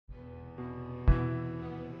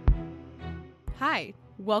Hi,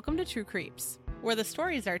 welcome to True Creeps, where the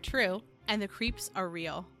stories are true and the creeps are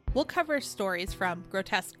real. We'll cover stories from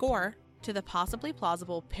grotesque gore to the possibly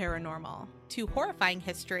plausible paranormal, to horrifying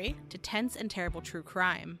history, to tense and terrible true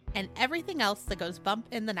crime, and everything else that goes bump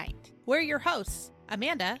in the night. We're your hosts,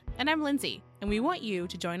 Amanda, and I'm Lindsay, and we want you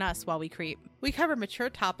to join us while we creep. We cover mature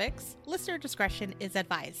topics. Listener discretion is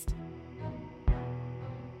advised.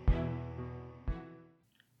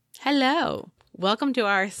 Hello. Welcome to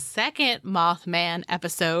our second Mothman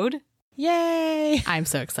episode. Yay! I'm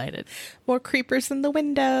so excited. More creepers in the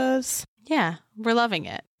windows. Yeah, we're loving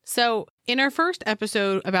it. So, in our first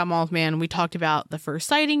episode about Mothman, we talked about the first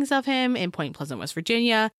sightings of him in Point Pleasant, West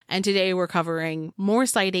Virginia, and today we're covering more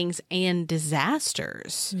sightings and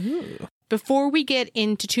disasters. Ooh. Before we get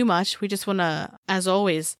into too much, we just want to, as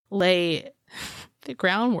always, lay the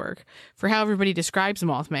groundwork for how everybody describes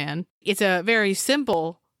Mothman. It's a very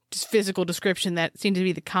simple physical description that seems to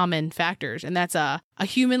be the common factors, and that's a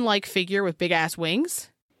human-like figure with big-ass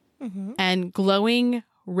wings and glowing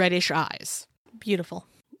reddish eyes. Beautiful.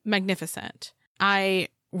 Magnificent. I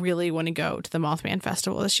really want to go to the Mothman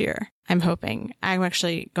Festival this year. I'm hoping. I'm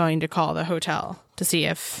actually going to call the hotel to see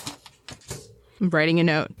if I'm writing a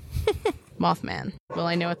note. Mothman. Will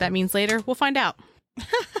I know what that means later? We'll find out.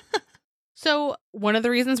 So one of the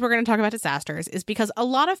reasons we're going to talk about disasters is because a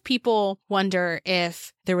lot of people wonder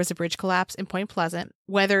if there was a bridge collapse in Point Pleasant,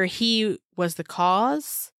 whether he was the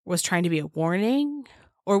cause, was trying to be a warning,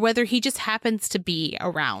 or whether he just happens to be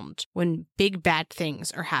around when big bad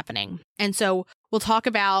things are happening. And so we'll talk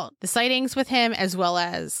about the sightings with him as well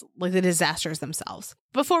as like the disasters themselves.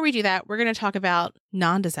 Before we do that, we're going to talk about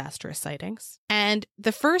non-disastrous sightings. And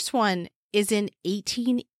the first one is in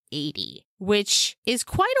 1880, which is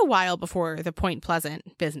quite a while before the Point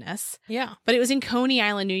Pleasant business. Yeah. But it was in Coney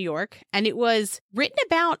Island, New York, and it was written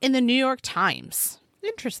about in the New York Times.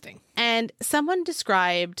 Interesting. And someone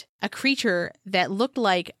described a creature that looked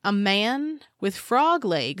like a man with frog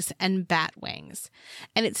legs and bat wings.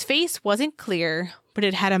 And its face wasn't clear, but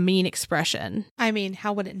it had a mean expression. I mean,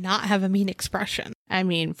 how would it not have a mean expression? I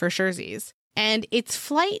mean, for surezies. And its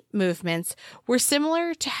flight movements were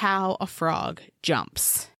similar to how a frog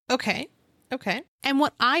jumps. Okay. And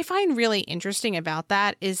what I find really interesting about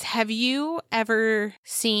that is, have you ever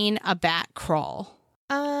seen a bat crawl?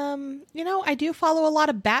 I do follow a lot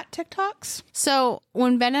of bat TikToks. So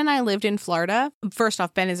when Ben and I lived in Florida, first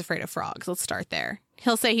off, Ben is afraid of frogs. Let's start there.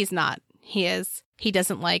 He'll say he's not. He is. He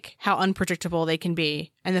doesn't like how unpredictable they can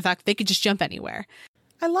be and the fact that they could just jump anywhere.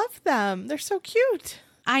 I love them. They're so cute.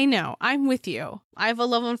 I know. I'm with you. I have a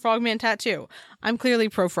Loveland Frogman tattoo. I'm clearly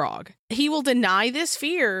pro frog. He will deny this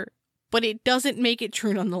fear, but it doesn't make it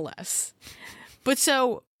true nonetheless. But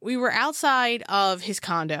so we were outside of his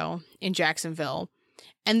condo in Jacksonville,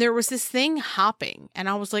 and there was this thing hopping. And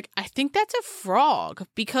I was like, I think that's a frog,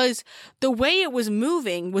 because the way it was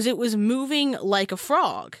moving like a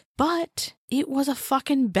frog, but it was a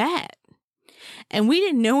fucking bat. And we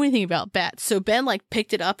didn't know anything about bats. So Ben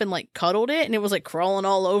picked it up and cuddled it, and it was crawling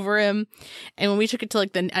all over him. And when we took it to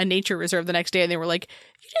a nature reserve the next day, and they were like,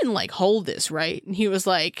 you didn't hold this, right? And he was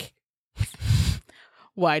like,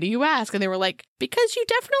 why do you ask? And they were like, because you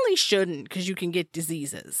definitely shouldn't, because you can get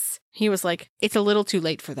diseases. He was like, it's a little too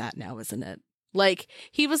late for that now, isn't it?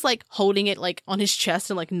 He was holding it on his chest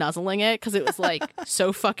and nuzzling it because it was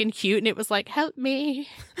so fucking cute. And it was like, help me.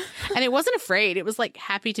 And it wasn't afraid. It was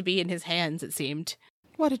happy to be in his hands, it seemed.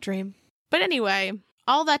 What a dream. But anyway,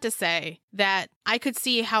 all that to say that I could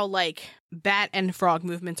see how bat and frog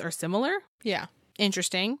movements are similar. Yeah.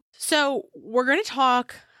 Interesting. So we're going to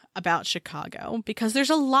talk about Chicago because there's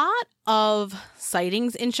a lot of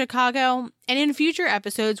sightings in Chicago, and in future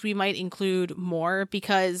episodes we might include more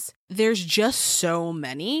because there's just so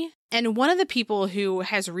many. And one of the people who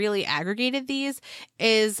has really aggregated these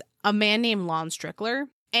is a man named Lon Strickler.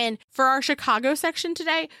 And for our Chicago section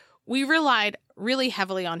today, we relied really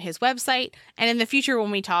heavily on his website. And in the future, when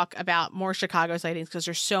we talk about more Chicago sightings, because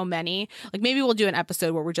there's so many, maybe we'll do an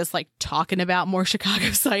episode where we're just talking about more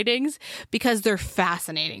Chicago sightings because they're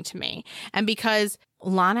fascinating to me. And because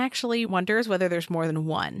Lon actually wonders whether there's more than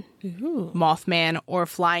one Mothman or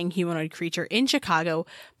flying humanoid creature in Chicago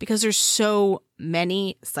because there's so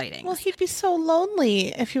many sightings. Well, he'd be so lonely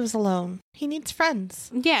if he was alone. He needs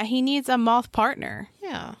friends. Yeah, he needs a moth partner.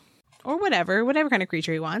 Yeah. Or whatever kind of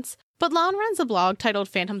creature he wants. But Lon runs a blog titled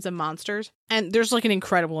Phantoms and Monsters, and there's an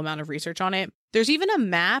incredible amount of research on it. There's even a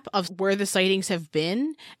map of where the sightings have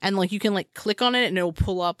been, and you can click on it and it'll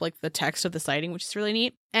pull up the text of the sighting, which is really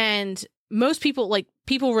neat. And most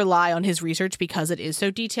people rely on his research because it is so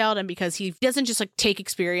detailed and because he doesn't just like take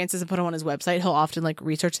experiences and put them on his website. He'll often like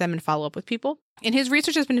research them and follow up with people. And his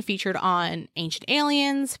research has been featured on Ancient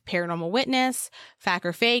Aliens, Paranormal Witness, Fact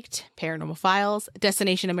or Faked, Paranormal Files,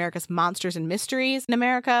 Destination America's Monsters and Mysteries in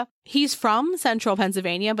America. He's from central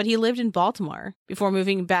Pennsylvania, but he lived in Baltimore before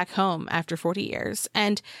moving back home after 40 years.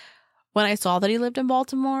 And when I saw that he lived in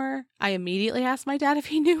Baltimore, I immediately asked my dad if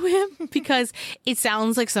he knew him because it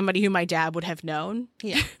sounds like somebody who my dad would have known.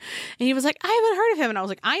 Yeah. And he was like, I haven't heard of him. And I was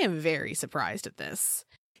like, I am very surprised at this.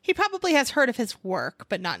 He probably has heard of his work,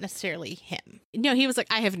 but not necessarily him. No, he was like,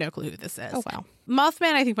 I have no clue who this is. Oh, wow.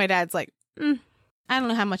 Mothman, I think my dad's like, I don't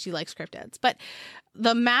know how much he likes cryptids. But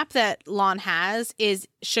the map that Lon has is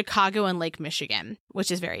Chicago and Lake Michigan,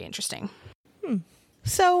 which is very interesting.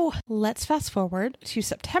 So let's fast forward to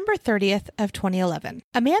September 30th of 2011.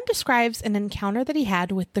 A man describes an encounter that he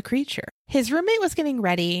had with the creature. His roommate was getting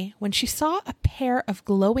ready when she saw a pair of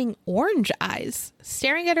glowing orange eyes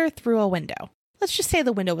staring at her through a window. Let's just say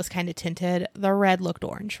the window was kind of tinted. The red looked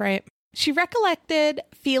orange, right? She recollected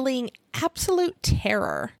feeling absolute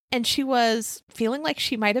terror, and she was feeling like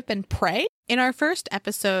she might have been prey. In our first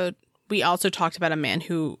episode, we also talked about a man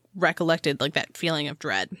who recollected like that feeling of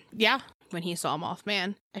dread. Yeah. When he saw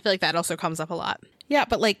Mothman. I feel like that also comes up a lot. Yeah,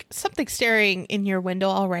 but like something staring in your window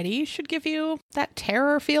already should give you that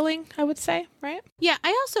terror feeling, I would say, right? Yeah,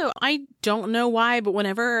 I don't know why, but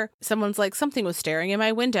whenever someone's like, something was staring in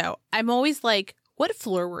my window, I'm always like, what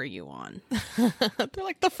floor were you on? They're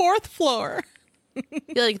like, the 4th floor.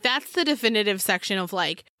 You're like, that's the definitive section of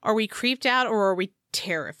like, are we creeped out or are we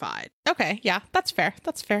terrified? Okay, yeah, that's fair.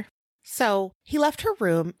 That's fair. So he left her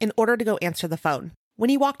room in order to go answer the phone. When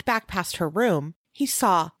he walked back past her room, he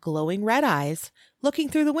saw glowing red eyes looking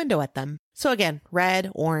through the window at them. So again, red,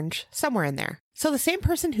 orange, somewhere in there. So the same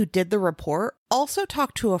person who did the report also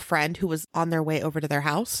talked to a friend who was on their way over to their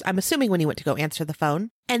house, I'm assuming when he went to go answer the phone,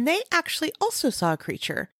 and they actually also saw a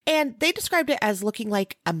creature. And they described it as looking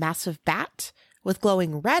like a massive bat with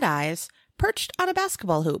glowing red eyes perched on a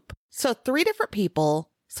basketball hoop. So 3 different people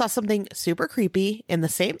saw something super creepy in the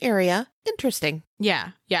same area. Interesting.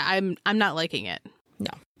 Yeah, I'm not liking it. No.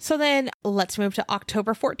 So then let's move to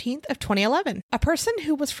October 14th of 2011. A person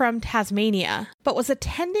who was from Tasmania but was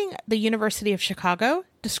attending the University of Chicago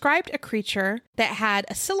described a creature that had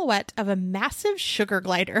a silhouette of a massive sugar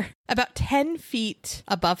glider about 10 feet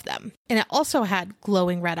above them. And it also had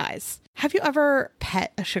glowing red eyes. Have you ever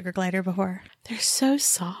pet a sugar glider before? They're so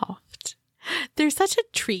soft. They're such a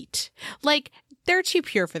treat. Like, they're too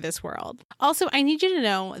pure for this world. Also, I need you to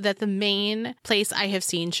know that the main place I have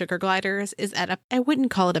seen sugar gliders is at I wouldn't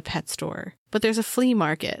call it a pet store, but there's a flea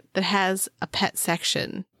market that has a pet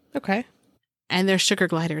section. Okay. And there's sugar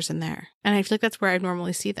gliders in there. And I feel like that's where I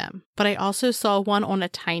normally see them. But I also saw one on a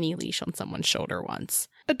tiny leash on someone's shoulder once.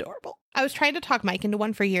 Adorable. I was trying to talk Mike into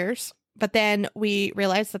one for years, but then we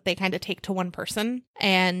realized that they kind of take to one person,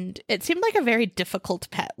 and it seemed like a very difficult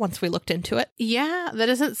pet once we looked into it. Yeah, that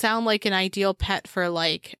doesn't sound like an ideal pet for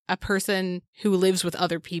like a person who lives with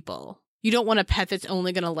other people. You don't want a pet that's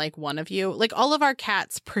only going to like one of you. Like all of our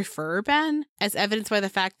cats prefer Ben, as evidenced by the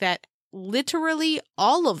fact that literally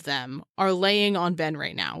all of them are laying on Ben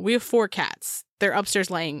right now. We have 4 cats. They're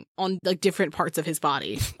upstairs laying on like different parts of his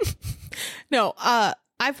body. No,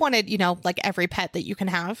 I've wanted, like every pet that you can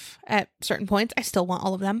have at certain points. I still want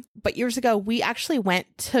all of them. But years ago, we actually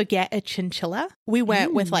went to get a chinchilla. We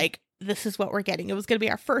went with like, this is what we're getting. It was going to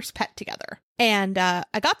be our first pet together. And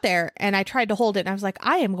I got there and I tried to hold it. And I was like,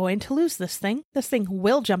 I am going to lose this thing. This thing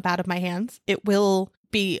will jump out of my hands. It will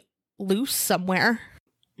be loose somewhere.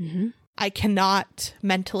 Mm-hmm. I cannot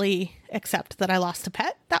mentally accept that I lost a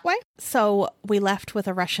pet that way. So we left with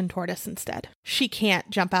a Russian tortoise instead. She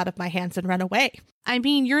can't jump out of my hands and run away. I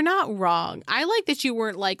mean, you're not wrong. I like that you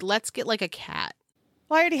weren't like, let's get like a cat.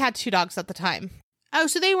 Well, I already had 2 dogs at the time. Oh,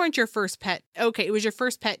 so they weren't your first pet. Okay, it was your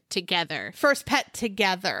first pet together. First pet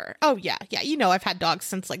together. Oh, yeah. Yeah, I've had dogs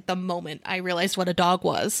since like the moment I realized what a dog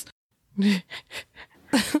was.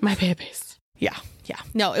 My babies. Yeah.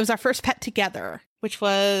 No, it was our first pet together, which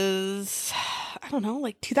was, I don't know,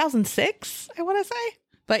 like 2006, I want to say.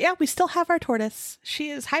 But yeah, we still have our tortoise. She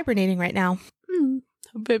is hibernating right now.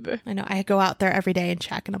 Baby. I know. I go out there every day and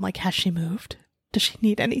check, and I'm like, has she moved? Does she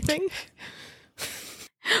need anything?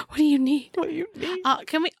 What do you need? What do you need?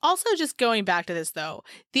 Can we also, just going back to this though,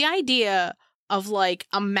 the idea of like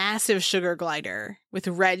a massive sugar glider with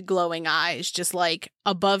red glowing eyes just like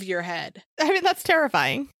above your head. I mean, that's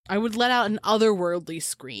terrifying. I would let out an otherworldly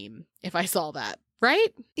scream if I saw that, right?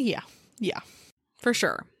 Yeah. For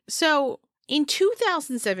sure. So in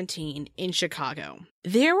 2017 in Chicago,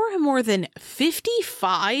 there were more than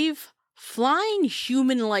 55 flying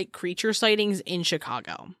human-like creature sightings in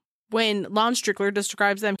Chicago. When Lon Strickler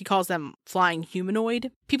describes them, he calls them flying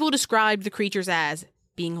humanoid. People described the creatures as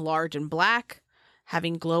being large and black,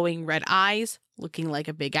 having glowing red eyes, looking like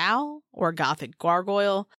a big owl or a gothic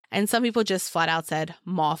gargoyle, and some people just flat out said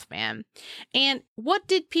Mothman. And what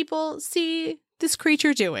did people see this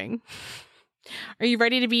creature doing? Are you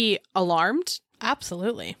ready to be alarmed?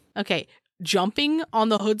 Absolutely. Okay, jumping on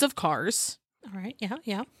the hoods of cars. All right.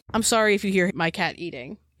 Yeah. I'm sorry if you hear my cat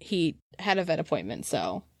eating. He had a vet appointment,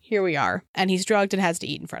 so here we are. And he's drugged and has to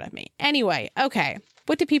eat in front of me. Anyway, okay.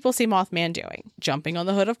 What do people see Mothman doing? Jumping on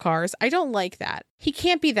the hood of cars. I don't like that. He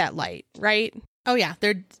can't be that light, right? Oh, yeah.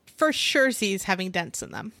 They're for sure having dents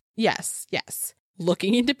in them. Yes.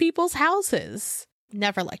 Looking into people's houses.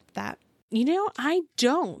 Never liked that. You know, I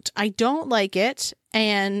don't like it.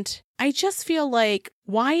 And I just feel like,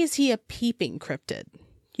 why is he a peeping cryptid?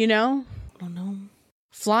 You know? I don't know.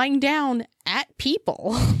 Flying down at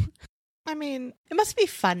people. I mean, it must be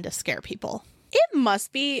fun to scare people. It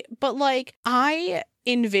must be, but like, I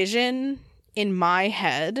envision in my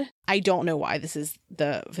head, I don't know why this is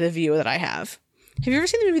the view that I have. Have you ever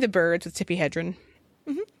seen the movie The Birds with Tippi Hedren?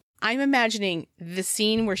 Mm-hmm. I'm imagining the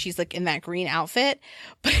scene where she's like in that green outfit,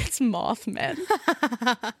 but it's Mothman.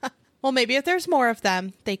 Well, maybe if there's more of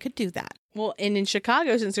them, they could do that. Well, and in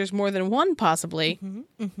Chicago, since there's more than one possibly,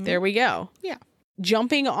 there we go. Yeah.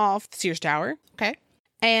 Jumping off the Sears Tower. Okay.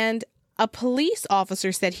 And a police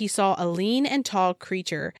officer said he saw a lean and tall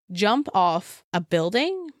creature jump off a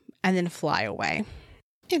building and then fly away.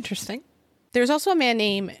 Interesting. There's also a man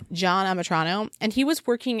named John Amatrano, and he was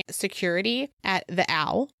working security at the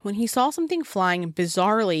Owl when he saw something flying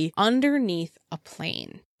bizarrely underneath a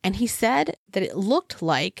plane. And he said that it looked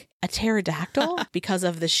like a pterodactyl because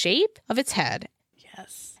of the shape of its head.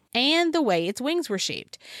 Yes. And the way its wings were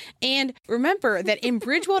shaped. And remember that in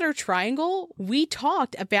Bridgewater Triangle, we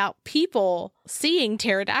talked about people seeing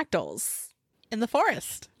pterodactyls. In the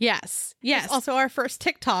forest. Yes. It's also our first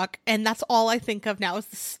TikTok, and that's all I think of now is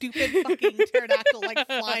the stupid fucking pterodactyl like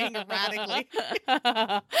flying erratically.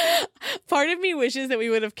 Part of me wishes that we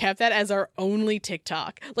would have kept that as our only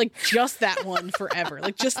TikTok. Like just that one forever.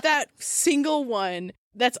 Like just that single one.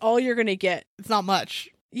 That's all you're going to get. It's not much.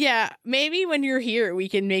 Yeah. Maybe when you're here, we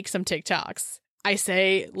can make some TikToks. I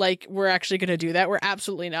say like we're actually going to do that. We're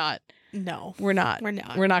absolutely not. No. We're not. We're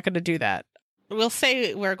not. We're not going to do that. We'll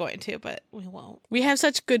say we're going to, but we won't. We have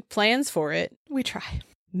such good plans for it. We try.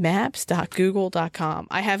 Maps.google.com.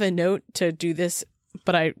 I have a note to do this,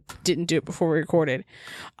 but I didn't do it before we recorded.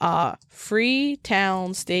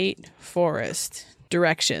 Freetown State Forest.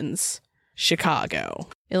 Directions. Chicago,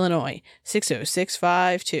 Illinois,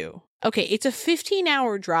 60652. Okay, it's a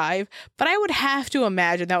 15-hour drive, but I would have to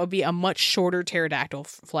imagine that would be a much shorter pterodactyl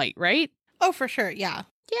flight, right? Oh, for sure. Yeah.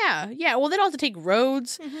 Yeah. Well, they don't have to take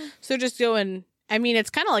roads. So they're just going, I mean, it's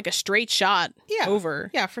kind of like a straight shot over.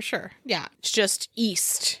 Yeah, for sure. Yeah. It's just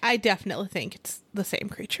east. I definitely think it's the same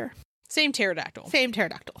creature. Same pterodactyl. Same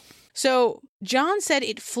pterodactyl. So John said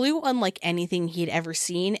it flew unlike anything he'd ever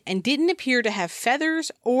seen and didn't appear to have feathers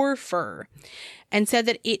or fur, and said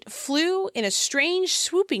that it flew in a strange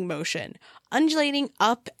swooping motion, undulating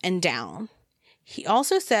up and down. He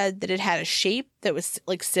also said that it had a shape that was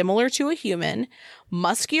like similar to a human,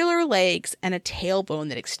 muscular legs, and a tailbone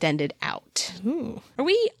that extended out. Ooh. Are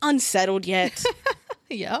we unsettled yet?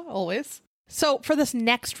 Yeah, always. So for this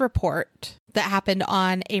next report that happened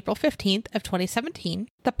on April 15th of 2017,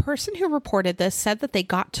 the person who reported this said that they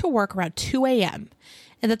got to work around 2 a.m.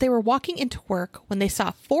 and that they were walking into work when they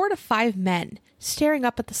saw 4 to 5 men staring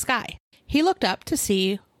up at the sky. He looked up to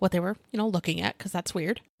see what they were, looking at, because that's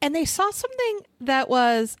weird. And they saw something that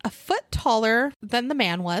was a foot taller than the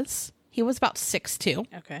man was. He was about 6'2".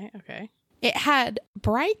 Okay. It had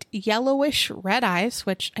bright yellowish red eyes,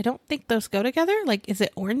 which I don't think those go together. Like, is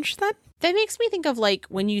it orange then? That makes me think of like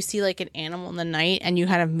when you see like an animal in the night and you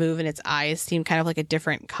kind of move and its eyes seem kind of like a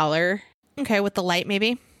different color. Okay, with the light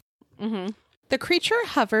maybe. Mm-hmm. The creature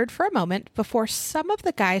hovered for a moment before some of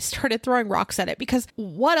the guys started throwing rocks at it, because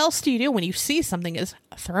what else do you do when you see something is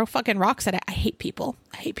throw fucking rocks at it? I hate people.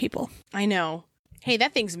 I know. Hey,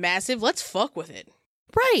 that thing's massive. Let's fuck with it.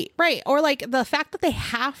 Right. Or like the fact that they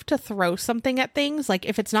have to throw something at things, like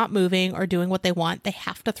if it's not moving or doing what they want, they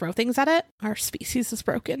have to throw things at it. Our species is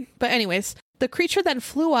broken. But anyways, the creature then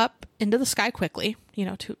flew up into the sky quickly,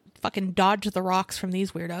 to fucking dodge the rocks from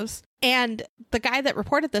these weirdos. And the guy that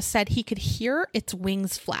reported this said he could hear its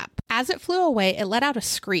wings flap. As it flew away, it let out a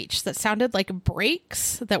screech that sounded like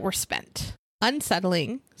brakes that were spent.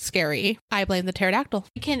 Unsettling, scary. I blame the pterodactyl.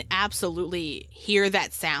 I can absolutely hear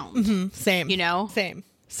that sound. Mm-hmm. Same. You know? Same.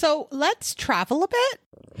 So let's travel a bit.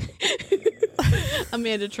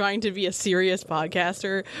 Amanda trying to be a serious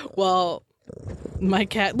podcaster. Well, my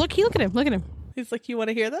cat, look at him. He's like, you want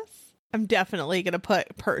to hear this? I'm definitely going to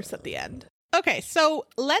put purse at the end. Okay, so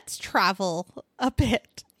let's travel a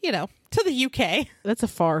bit, to the UK. That's a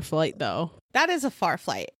far flight, though. That is a far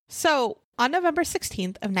flight. So on November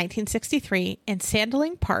 16th of 1963 in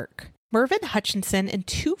Sandling Park, Mervyn Hutchinson and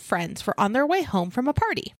two friends were on their way home from a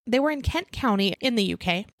party. They were in Kent County in the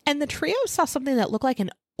UK, and the trio saw something that looked like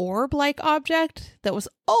an orb-like object that was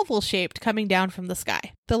oval-shaped coming down from the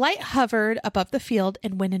sky. The light hovered above the field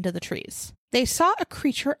and went into the trees. They saw a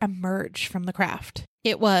creature emerge from the craft.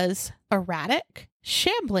 It was erratic,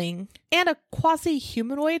 shambling, and a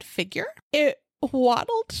quasi-humanoid figure. It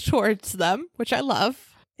waddled towards them, which I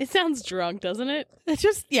love. It sounds drunk, doesn't it? It's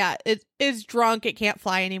just, it is drunk. It can't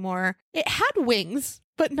fly anymore. It had wings,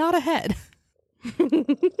 but not a head.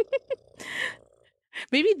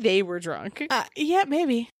 Maybe they were drunk. Yeah,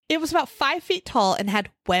 maybe. It was about 5 feet tall and had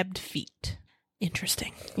webbed feet.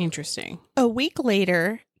 Interesting. A week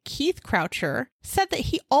later, Keith Croucher said that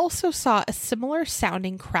he also saw a similar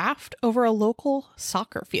sounding craft over a local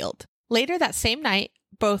soccer field. Later that same night,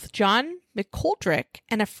 both John McGoldrick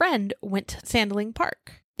and a friend went to Sandling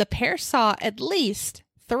Park. The pair saw at least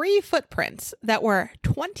 3 footprints that were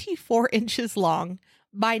 24 inches long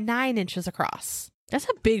by 9 inches across. That's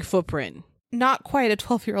a big footprint. Not quite a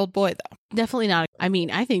 12-year-old boy, though. Definitely not. I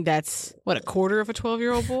mean, I think that's, a quarter of a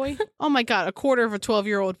 12-year-old boy? Oh my God, a quarter of a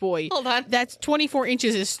 12-year-old boy. Hold on. That's 24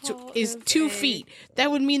 inches is 2 feet.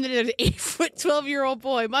 That would mean that it's an 8-foot 12-year-old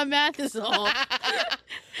boy. My math is off.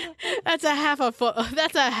 That's a half a foot.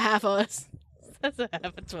 That's a half a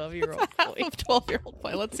 12-year-old boy. Half a 12-year-old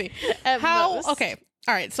boy. Let's see. Most. Okay.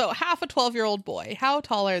 All right. So half a 12-year-old boy. How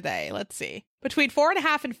tall are they? Let's see. Between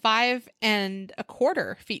 4.5 and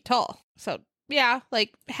 5.25 feet tall. So yeah,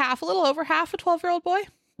 like a little over half a 12-year-old boy.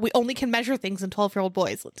 We only can measure things in 12-year-old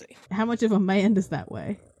boys. Let's see. How much of a man does that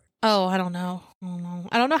weigh? Oh, I don't know.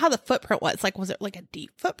 I don't know how the footprint was. Like, was it like a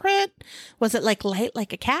deep footprint? Was it like light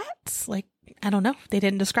like a cat's? Like, I don't know. They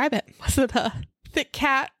didn't describe it. Was it a thick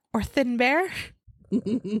cat or thin bear?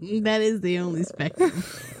 That is the only spectrum.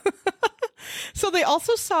 So they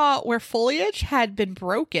also saw where foliage had been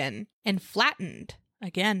broken and flattened.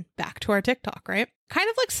 Again, back to our TikTok, right? Kind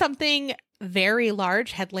of like something very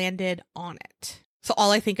large had landed on it. So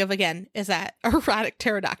all I think of again is that erratic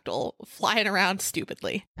pterodactyl flying around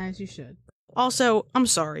stupidly. As you should. Also, I'm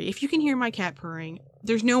sorry. If you can hear my cat purring,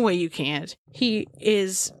 there's no way you can't. He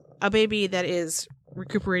is a baby that is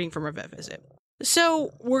recuperating from a vet visit. So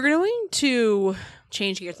we're going to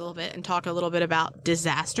change gears a little bit and talk a little bit about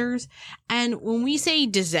disasters. And when we say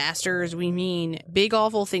disasters, we mean big,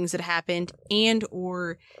 awful things that happened and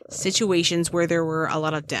or situations where there were a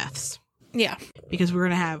lot of deaths. Yeah. Because we're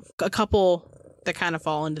going to have a couple that kind of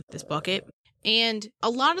fall into this bucket. And a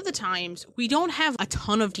lot of the times, we don't have a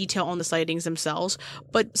ton of detail on the sightings themselves,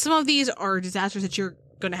 but some of these are disasters that you're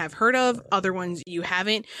going to have heard of, other ones you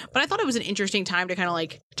haven't. But I thought it was an interesting time to kind of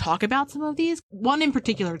like talk about some of these. One in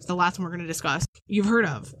particular, it's the last one we're going to discuss, you've heard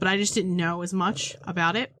of, but I just didn't know as much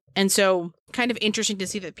about it. And so kind of interesting to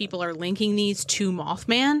see that people are linking these to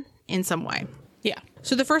Mothman in some way. Yeah.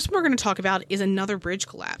 So the first one we're going to talk about is another bridge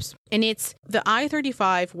collapse. And it's the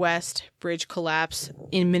I-35 West bridge collapse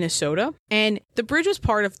in Minnesota. And the bridge was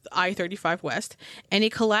part of I-35 West, and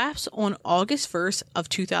it collapsed on August 1st of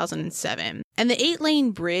 2007. And the 8-lane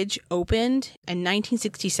bridge opened in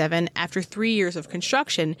 1967 after 3 years of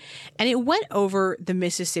construction, and it went over the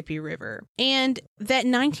Mississippi River. And that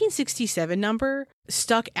 1967 number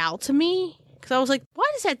stuck out to me because I was like, why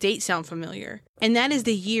does that date sound familiar? And that is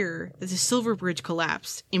the year that the Silver Bridge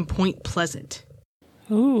collapsed in Point Pleasant.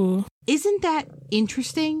 Ooh. Isn't that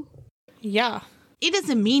interesting? Yeah. It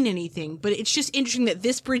doesn't mean anything, but it's just interesting that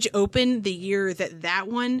this bridge opened the year that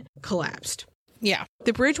one collapsed. Yeah.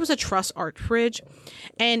 The bridge was a truss arch bridge,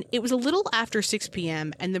 and it was a little after 6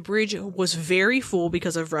 p.m., and the bridge was very full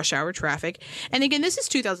because of rush hour traffic. And again, this is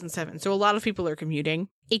 2007, so a lot of people are commuting.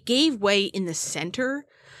 It gave way in the center,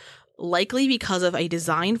 likely because of a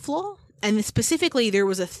design flaw. And specifically, there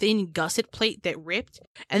was a thin gusset plate that ripped,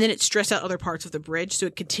 and then it stressed out other parts of the bridge, so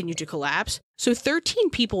it continued to collapse. So 13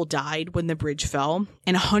 people died when the bridge fell,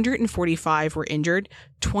 and 145 were injured,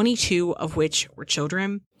 22 of which were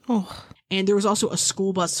children. Oh. And there was also a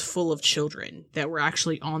school bus full of children that were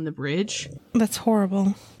actually on the bridge. That's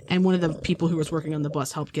horrible. And one of the people who was working on the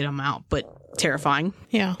bus helped get them out, but terrifying.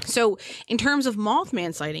 Yeah. So in terms of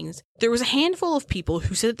Mothman sightings, there was a handful of people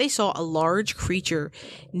who said that they saw a large creature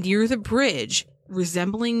near the bridge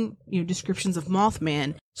resembling, descriptions of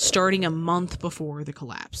Mothman starting a month before the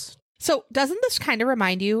collapse. So doesn't this kind of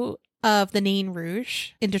remind you of the Nain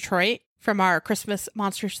Rouge in Detroit from our Christmas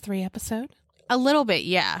Monsters 3 episode? A little bit,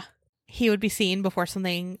 yeah. He would be seen before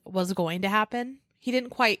something was going to happen. He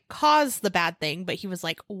didn't quite cause the bad thing, but he was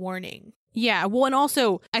like warning. Yeah, well, and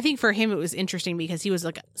also, I think for him it was interesting because he was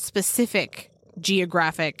like specific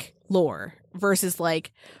geographic lore versus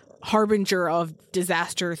like harbinger of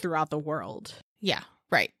disaster throughout the world. Yeah,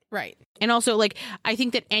 right. And also, like, I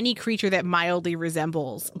think that any creature that mildly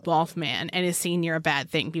resembles Mothman and is seen near a bad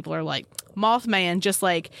thing, people are like, Mothman, just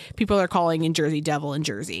like people are calling in Jersey Devil in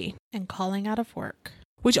Jersey. And calling out of work.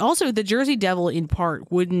 Which also, the Jersey Devil in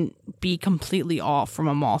part wouldn't be completely off from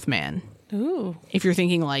a Mothman. Ooh. If you're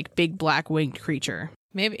thinking like big black winged creature.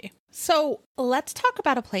 Maybe. So let's talk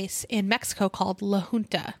about a place in Mexico called La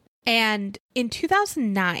Junta. And in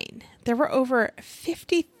 2009, there were over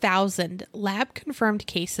 50,000 lab-confirmed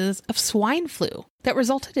cases of swine flu that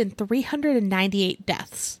resulted in 398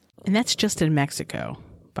 deaths. And that's just in Mexico,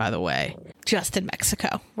 by the way. Just in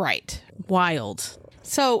Mexico. Right. Wild.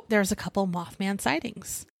 So there's a couple Mothman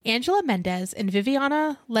sightings. Angela Mendez and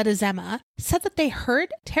Viviana Ledezema said that they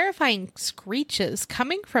heard terrifying screeches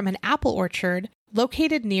coming from an apple orchard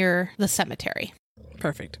located near the cemetery.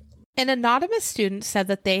 Perfect. An anonymous student said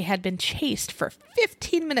that they had been chased for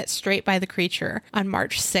 15 minutes straight by the creature on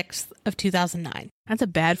March 6th of 2009. That's a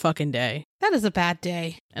bad fucking day. That is a bad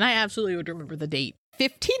day. And I absolutely would remember the date.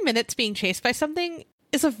 15 minutes being chased by something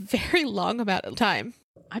is a very long amount of time.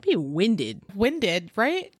 I'd be winded. Winded,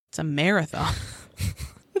 right? It's a marathon.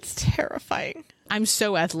 It's terrifying. I'm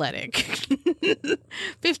so athletic.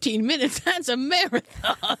 15 minutes, that's a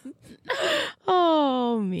marathon.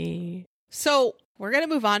 Oh, me. So we're going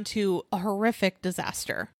to move on to a horrific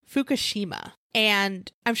disaster, Fukushima. And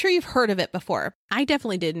I'm sure you've heard of it before. I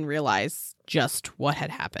definitely didn't realize just what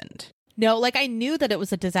had happened. No, like I knew that it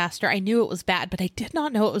was a disaster. I knew it was bad, but I did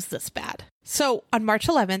not know it was this bad. So on March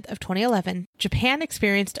 11th of 2011, Japan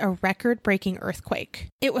experienced a record-breaking earthquake.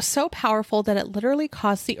 It was so powerful that it literally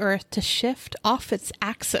caused the earth to shift off its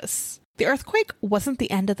axis. The earthquake wasn't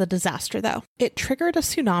the end of the disaster, though. It triggered a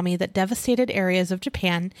tsunami that devastated areas of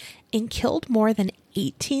Japan and killed more than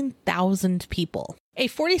 18,000 people. A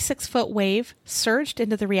 46-foot wave surged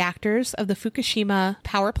into the reactors of the Fukushima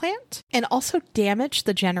power plant and also damaged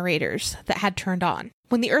the generators that had turned on.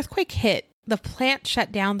 When the earthquake hit, the plant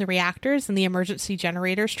shut down the reactors and the emergency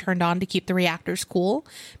generators turned on to keep the reactors cool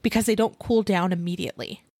because they don't cool down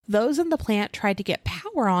immediately. Those in the plant tried to get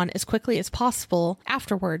power on as quickly as possible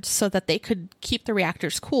afterwards so that they could keep the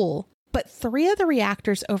reactors cool. But 3 of the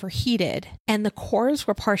reactors overheated and the cores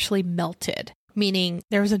were partially melted, meaning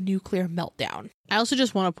there was a nuclear meltdown. I also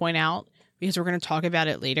just want to point out, because we're going to talk about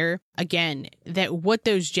it later, again, that what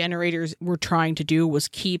those generators were trying to do was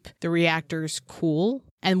keep the reactors cool.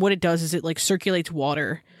 And what it does is it like circulates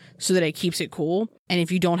water so that it keeps it cool. And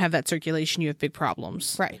if you don't have that circulation, you have big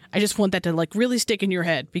problems. Right. I just want that to like really stick in your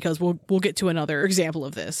head because we'll get to another example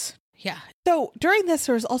of this. Yeah. So during this,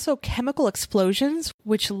 there was also chemical explosions,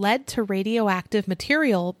 which led to radioactive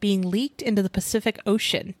material being leaked into the Pacific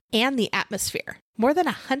Ocean and the atmosphere. More than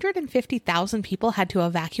 150,000 people had to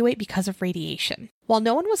evacuate because of radiation. While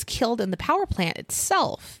no one was killed in the power plant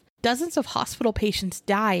itself, dozens of hospital patients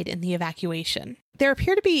died in the evacuation. There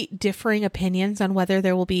appear to be differing opinions on whether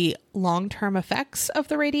there will be long-term effects of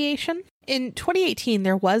the radiation. In 2018,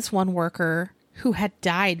 there was one worker who had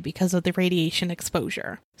died because of the radiation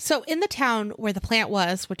exposure. So in the town where the plant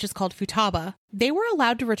was, which is called Futaba, they were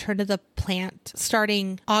allowed to return to the plant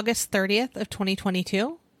starting August 30th of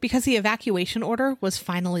 2022 because the evacuation order was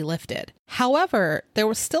finally lifted. However, there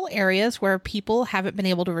were still areas where people haven't been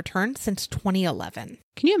able to return since 2011.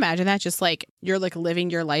 Can you imagine that? Just like you're like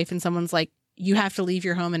living your life and someone's like, you have to leave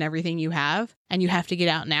your home and everything you have and you have to get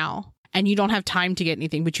out now. And you don't have time to get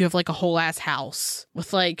anything, but you have like a whole ass house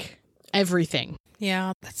with like everything.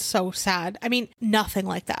 Yeah, that's so sad. I mean, nothing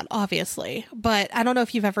like that, obviously. But I don't know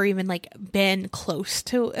if you've ever even like been close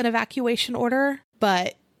to an evacuation order,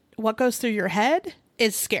 but what goes through your head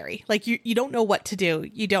is scary. Like you don't know what to do.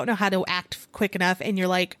 You don't know how to act quick enough. And you're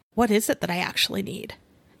like, what is it that I actually need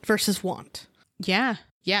versus want? Yeah.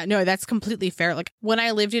 Yeah, no, that's completely fair. Like when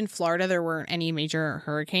I lived in Florida, there weren't any major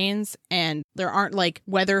hurricanes and there aren't like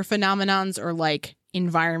weather phenomenons or like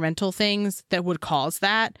environmental things that would cause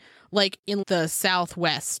that. Like in the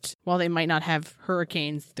Southwest, while they might not have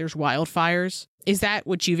hurricanes, there's wildfires. Is that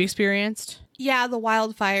what you've experienced? Yeah, the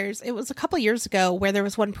wildfires. It was a couple years ago where there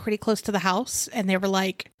was one pretty close to the house and they were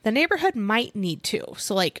like The neighborhood might need to.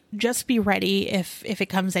 So like just be ready if it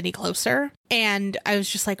comes any closer. And I was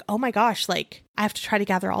just like, oh my gosh, like I have to try to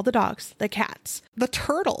gather all the dogs, the cats, the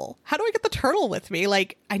turtle. How do I get the turtle with me?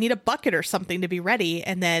 Like I need a bucket or something to be ready.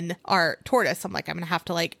 And then our tortoise, I'm like, I'm going to have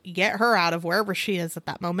to like get her out of wherever she is at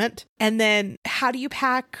that moment. And then how do you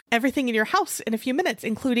pack everything in your house in a few minutes,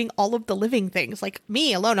 including all of the living things? Like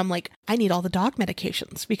me alone, I'm like, I need all the dog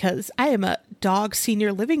medications because I am a dog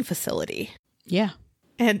senior living facility. Yeah.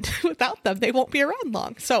 And without them, they won't be around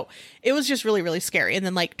long. So it was just really, really scary. And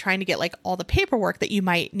then like trying to get like all the paperwork that you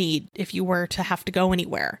might need if you were to have to go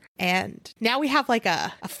anywhere. And now we have like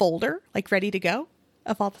a folder like ready to go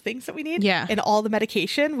of all the things that we need. Yeah. And all the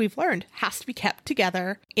medication we've learned has to be kept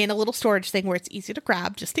together in a little storage thing where it's easy to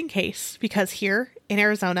grab just in case. Because here in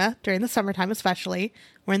Arizona, during the summertime especially,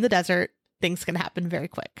 we're in the desert, things can happen very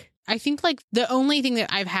quick. I think like the only thing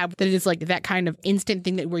that I've had that is like that kind of instant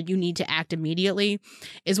thing that where you need to act immediately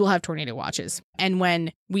is we'll have tornado watches. And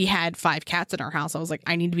when we had 5 cats in our house, I was like,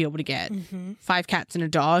 I need to be able to get 5 cats and a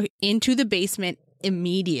dog into the basement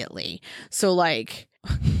immediately. So like,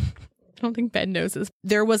 I don't think Ben knows this.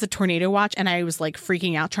 There was a tornado watch and I was like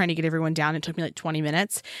freaking out trying to get everyone down. It took me like 20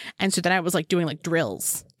 minutes. And so then I was like doing like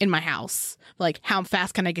drills in my house. Like, how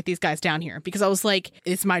fast can I get these guys down here? Because I was like,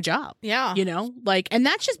 it's my job. Yeah. You know, like, and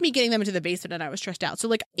that's just me getting them into the basement and I was stressed out. So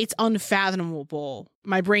like, it's unfathomable.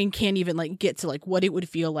 My brain can't even like get to like what it would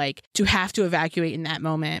feel like to have to evacuate in that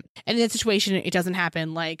moment. And in that situation, it doesn't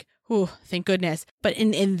happen. Like, oh, thank goodness. But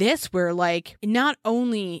in this, where like, not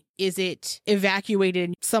only is it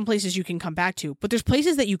evacuated, some places you can come back to, but there's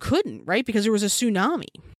places that you couldn't, right? Because there was a tsunami.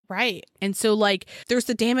 Right. And so like, there's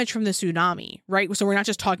the damage from the tsunami, right? So we're not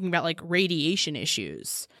just talking about like radiation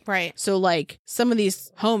issues. Right. So like, some of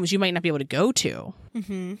these homes you might not be able to go to.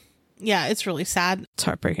 Mm-hmm. Yeah, it's really sad. It's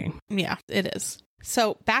heartbreaking. Yeah, it is.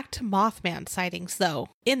 So back to Mothman sightings, though,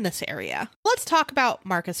 in this area. Let's talk about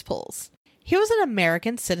Marcus Pulls. He was an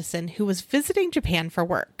American citizen who was visiting Japan for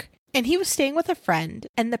work, and he was staying with a friend,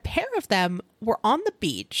 and the pair of them were on the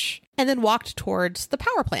beach and then walked towards the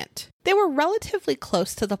power plant. They were relatively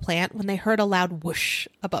close to the plant when they heard a loud whoosh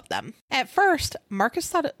above them. At first, Marcus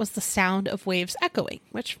thought it was the sound of waves echoing,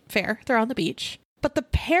 which, fair, they're on the beach. But the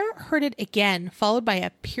pair heard it again, followed by a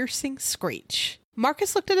piercing screech.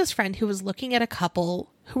 Marcus looked at his friend who was looking at a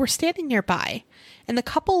couple who were standing nearby, and the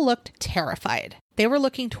couple looked terrified. They were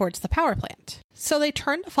looking towards the power plant. So they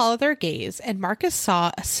turned to follow their gaze, and Marcus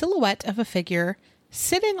saw a silhouette of a figure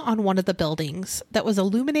sitting on one of the buildings that was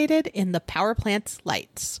illuminated in the power plant's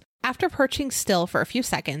lights. After perching still for a few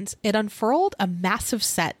seconds, it unfurled a massive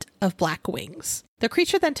set of black wings. The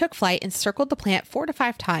creature then took flight and circled the plant 4 to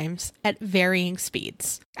 5 times at varying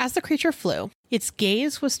speeds. As the creature flew, its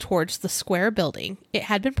gaze was towards the square building it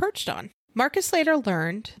had been perched on. Marcus later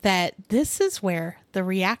learned that this is where the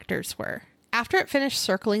reactors were. After it finished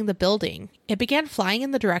circling the building, it began flying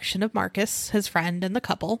in the direction of Marcus, his friend, and the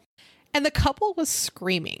couple was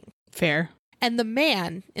screaming. Fair. And the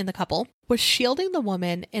man in the couple was shielding the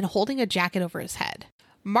woman and holding a jacket over his head.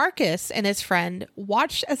 Marcus and his friend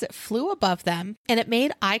watched as it flew above them, and it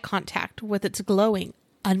made eye contact with its glowing,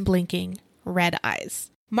 unblinking red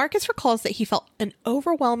eyes. Marcus recalls that he felt an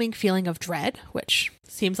overwhelming feeling of dread, which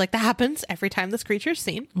seems like that happens every time this creature is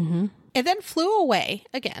seen. Mm-hmm. It then flew away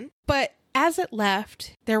again, but as it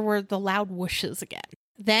left, there were the loud whooshes again.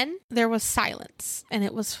 Then there was silence, and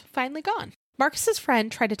it was finally gone. Marcus's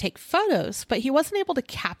friend tried to take photos, but he wasn't able to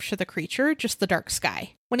capture the creature, just the dark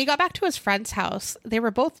sky. When he got back to his friend's house, they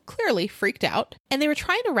were both clearly freaked out, and they were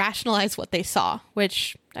trying to rationalize what they saw,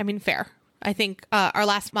 which, I mean, fair. I think our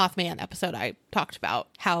last Mothman episode, I talked about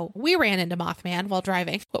how we ran into Mothman while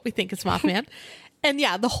driving, what we think is Mothman. And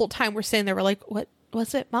yeah, the whole time we're sitting there, we're like, what?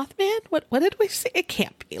 Was it Mothman? What did we see? It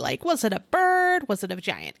can't be. Like, was it a bird? Was it a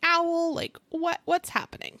giant owl? Like, what's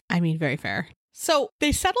happening? I mean, very fair. So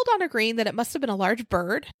they settled on agreeing that it must have been a large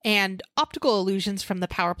bird and optical illusions from the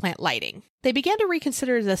power plant lighting. They began to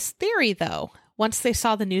reconsider this theory, though, once they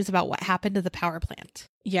saw the news about what happened to the power plant.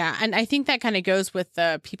 Yeah, and I think that kind of goes with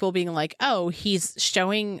the people being like, oh, he's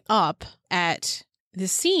showing up at the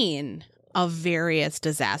scene of various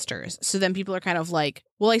disasters. So then people are kind of like,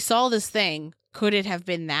 well, I saw this thing. Could it have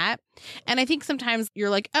been that? And I think sometimes you're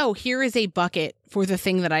like, oh, here is a bucket for the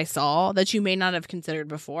thing that I saw that you may not have considered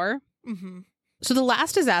before. Mm-hmm. So the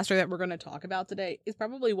last disaster that we're going to talk about today is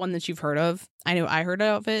probably one that you've heard of. I know I heard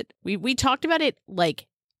of it. We talked about it like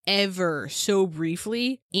ever so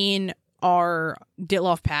briefly in our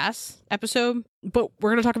Dyatlov Pass episode, but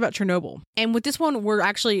we're going to talk about Chernobyl. And with this one, we're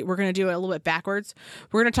going to do it a little bit backwards.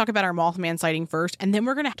 We're going to talk about our Mothman sighting first, and then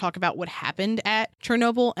we're going to talk about what happened at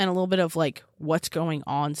Chernobyl and a little bit of like what's going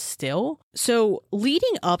on still. So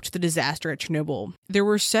leading up to the disaster at Chernobyl, there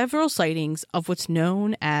were several sightings of what's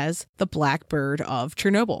known as the Blackbird of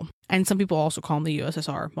Chernobyl. And some people also call him the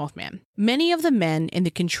USSR Mothman. Many of the men in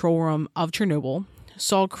the control room of Chernobyl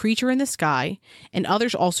saw a creature in the sky, and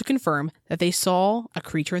others also confirm that they saw a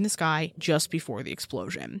creature in the sky just before the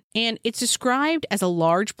explosion. And it's described as a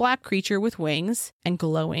large black creature with wings and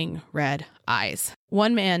glowing red eyes.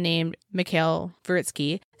 One man named Mikhail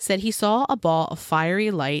Veritsky said he saw a ball of fiery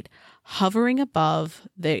light hovering above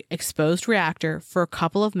the exposed reactor for a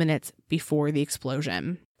couple of minutes before the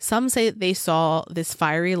explosion. Some say that they saw this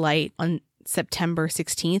fiery light on September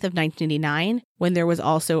 16th of 1989, when there was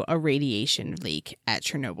also a radiation leak at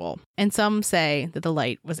Chernobyl. And some say that the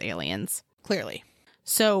light was aliens. Clearly.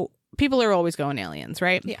 So people are always going aliens,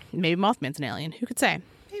 right? Yeah. Maybe Mothman's an alien. Who could say?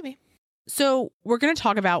 Maybe. So we're going to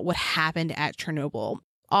talk about what happened at Chernobyl.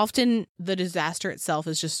 Often the disaster itself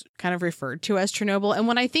is just kind of referred to as Chernobyl. And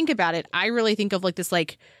when I think about it, I really think of like this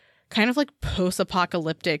like kind of like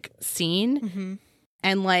post-apocalyptic scene. Mm-hmm.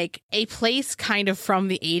 And like a place kind of from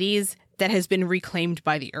the 80s that has been reclaimed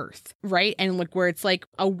by the earth, right? And like where it's like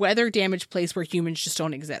a weather damaged place where humans just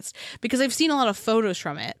don't exist. Because I've seen a lot of photos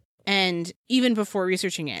from it, and even before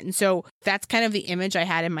researching it. And so that's kind of the image I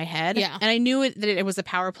had in my head. Yeah. And I knew that it was a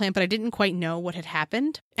power plant, but I didn't quite know what had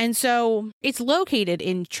happened. And so it's located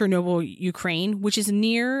in Chernobyl, Ukraine, which is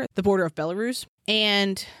near the border of Belarus.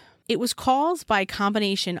 And it was caused by a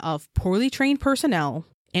combination of poorly trained personnel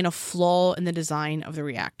and a flaw in the design of the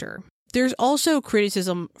reactor. There's also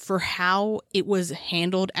criticism for how it was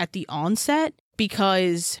handled at the onset,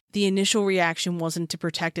 because the initial reaction wasn't to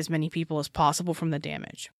protect as many people as possible from the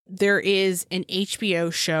damage. There is an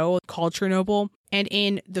HBO show called Chernobyl, and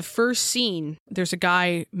in the first scene, there's a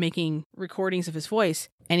guy making recordings of his voice,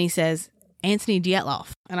 and he says, Anthony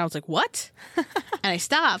Dyatlov. And I was like, what? And I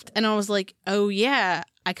stopped, and I was like, oh yeah,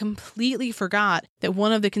 I completely forgot that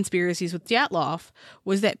one of the conspiracies with Dyatlov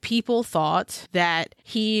was that people thought that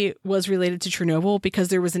he was related to Chernobyl because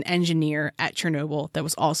there was an engineer at Chernobyl that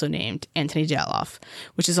was also named Anthony Dyatlov,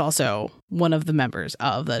 which is also one of the members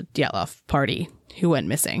of the Dyatlov party who went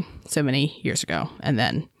missing so many years ago and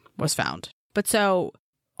then was found. But so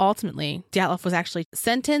ultimately, Dyatlov was actually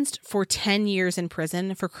sentenced for 10 years in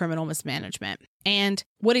prison for criminal mismanagement. And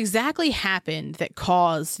what exactly happened that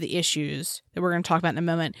caused the issues that we're going to talk about in a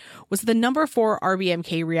moment was the number 4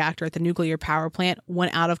 RBMK reactor at the nuclear power plant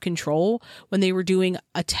went out of control when they were doing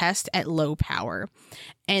a test at low power.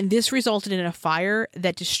 And this resulted in a fire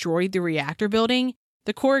that destroyed the reactor building.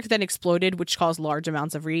 The core then exploded, which caused large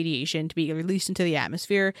amounts of radiation to be released into the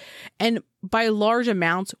atmosphere. And by large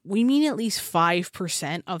amounts, we mean at least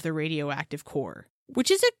 5% of the radioactive core, which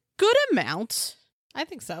is a good amount. I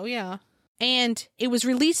think so, yeah. And it was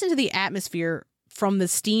released into the atmosphere from the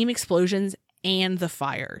steam explosions and the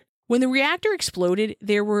fire. When the reactor exploded,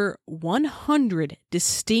 there were 100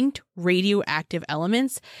 distinct radioactive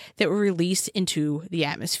elements that were released into the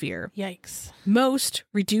atmosphere. Yikes. Most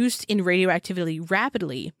reduced in radioactivity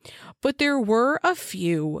rapidly, but there were a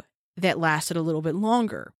few that lasted a little bit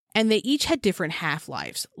longer. And they each had different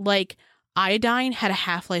half-lives. Like iodine had a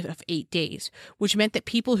half-life of 8 days, which meant that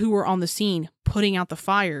people who were on the scene putting out the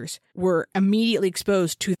fires were immediately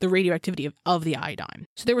exposed to the radioactivity of the iodine.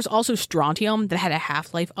 So there was also strontium that had a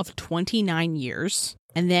half-life of 29 years,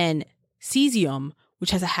 and then cesium,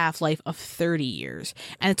 which has a half-life of 30 years,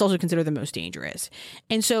 and it's also considered the most dangerous.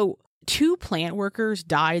 And so 2 plant workers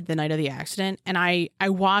died the night of the accident, and I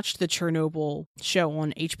watched the Chernobyl show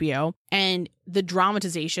on HBO, and the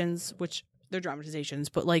dramatizations, which they're dramatizations,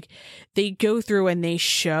 but like they go through and they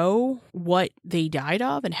show what they died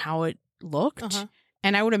of and how it looked. Uh-huh.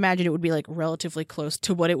 And I would imagine it would be like relatively close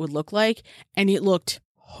to what it would look like. And it looked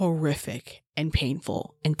horrific and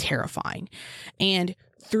painful and terrifying. And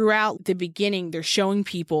throughout the beginning, they're showing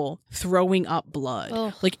people throwing up blood.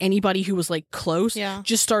 Ugh. Like anybody who was like close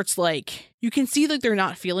just starts like, you can see like they're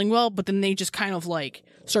not feeling well, but then they just kind of like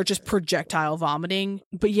start just projectile vomiting.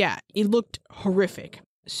 But yeah, it looked horrific.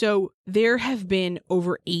 So there have been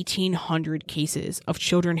over 1,800 cases of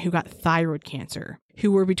children who got thyroid cancer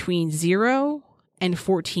who were between 0 and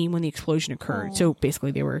 14 when the explosion occurred. Oh. So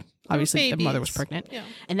basically they were, obviously the mother was pregnant. Yeah.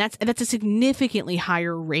 And that's a significantly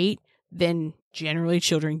higher rate than generally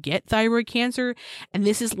children get thyroid cancer. And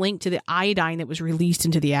this is linked to the iodine that was released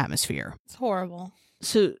into the atmosphere. It's horrible.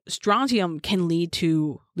 So strontium can lead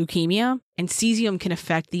to leukemia, and cesium can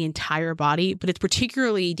affect the entire body, but it's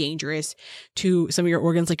particularly dangerous to some of your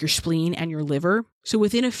organs like your spleen and your liver. So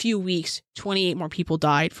within a few weeks, 28 more people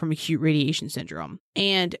died from acute radiation syndrome.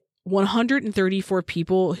 And 134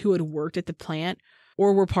 people who had worked at the plant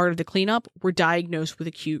or were part of the cleanup were diagnosed with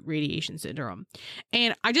acute radiation syndrome.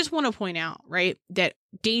 And I just want to point out, right, that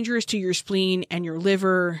dangerous to your spleen and your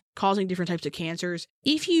liver, causing different types of cancers.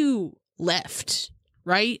 If you left,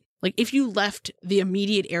 right, like if you left the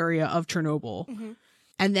immediate area of Chernobyl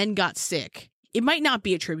and then got sick, it might not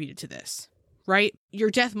be attributed to this, right? Your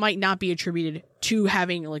death might not be attributed to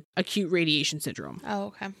having like acute radiation syndrome. Oh,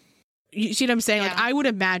 okay. You see what I'm saying? Yeah. Like I would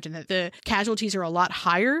imagine that the casualties are a lot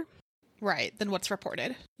higher. Right, than what's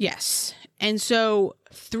reported. Yes. And so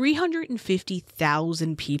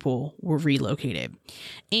 350,000 people were relocated.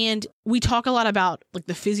 And we talk a lot about like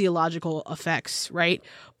the physiological effects, right?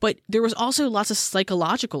 But there was also lots of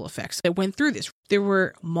psychological effects that went through this. There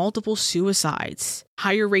were multiple suicides,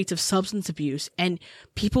 higher rates of substance abuse, and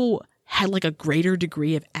people had like a greater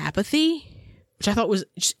degree of apathy, which I thought was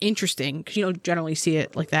just interesting because you don't generally see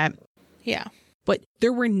it like that. Yeah. But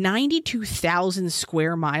there were 92,000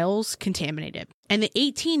 square miles contaminated, and the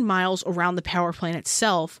 18 miles around the power plant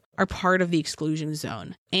itself are part of the exclusion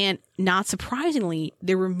zone. And not surprisingly,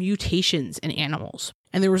 there were mutations in animals,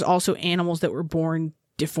 and there was also animals that were born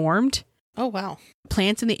deformed. Oh, wow.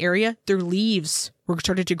 Plants in the area, their leaves were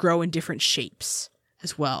started to grow in different shapes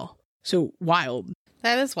as well. So wild.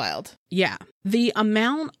 That is wild. Yeah. The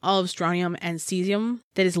amount of strontium and cesium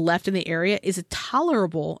that is left in the area is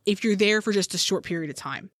tolerable if you're there for just a short period of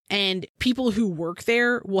time. And people who work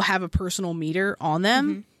there will have a personal meter on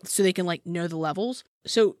them so they can like know the levels.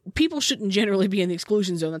 So people shouldn't generally be in the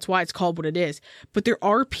exclusion zone. That's why it's called what it is. But there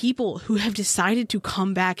are people who have decided to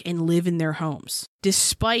come back and live in their homes,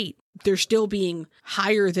 despite there still being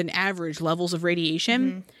higher than average levels of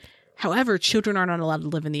radiation. However, children are not allowed to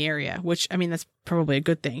live in the area, which, I mean, that's probably a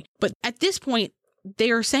good thing. But at this point, they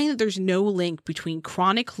are saying that there's no link between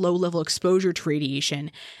chronic low-level exposure to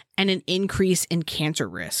radiation and an increase in cancer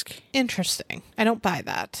risk. Interesting. I don't buy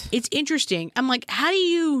that. It's interesting. I'm like, how do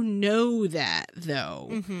you know that,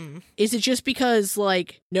 though? Is it just because,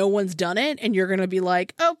 like, no one's done it and you're going to be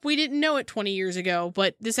like, oh, we didn't know it 20 years ago,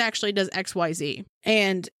 but this actually does X, Y, Z.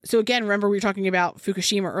 And so, again, remember we were talking about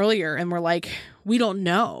Fukushima earlier, and we're like, we don't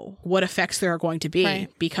know what effects there are going to be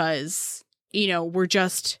because, you know, we're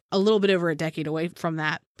just a little bit over a decade away from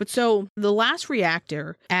that. But so the last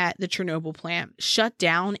reactor at the Chernobyl plant shut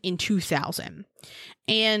down in 2000.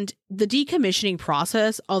 And the decommissioning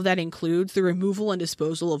process of that includes the removal and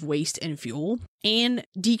disposal of waste and fuel and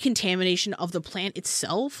decontamination of the plant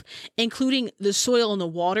itself, including the soil and the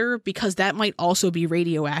water, because that might also be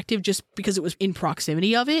radioactive just because it was in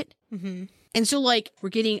proximity of it. And so, like, we're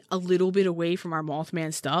getting a little bit away from our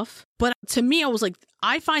Mothman stuff. But to me, I was like,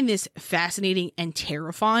 I find this fascinating and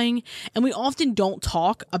terrifying. And we often don't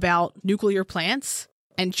talk about nuclear plants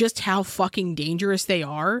and just how fucking dangerous they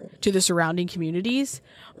are to the surrounding communities.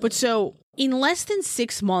 But so, in less than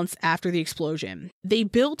 6 months after the explosion, they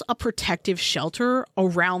built a protective shelter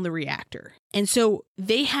around the reactor. And so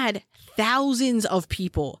they had thousands of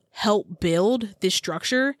people help build this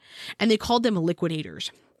structure, and they called them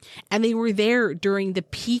liquidators. And they were there during the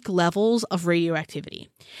peak levels of radioactivity.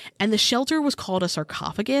 And the shelter was called a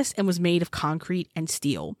sarcophagus and was made of concrete and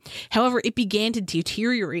steel. However, it began to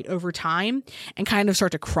deteriorate over time and kind of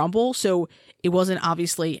start to crumble. So it wasn't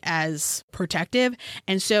obviously as protective.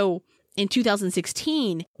 And so in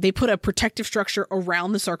 2016, they put a protective structure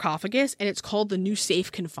around the sarcophagus, and it's called the new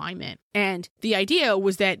safe confinement. And the idea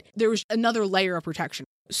was that there was another layer of protection.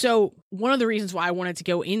 So one of the reasons why I wanted to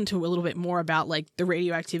go into a little bit more about like the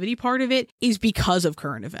radioactivity part of it is because of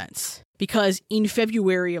current events. Because in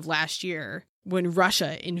February of last year, when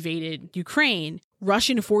Russia invaded Ukraine,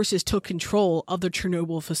 Russian forces took control of the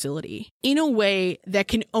Chernobyl facility in a way that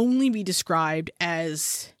can only be described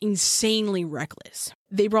as insanely reckless.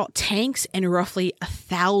 They brought tanks and roughly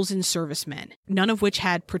 1,000 servicemen, none of which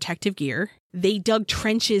had protective gear. They dug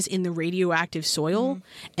trenches in the radioactive soil,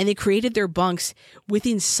 and they created their bunks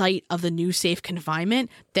within sight of the new safe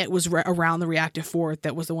confinement that was around the reactor fort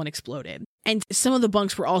that was the one exploded. And some of the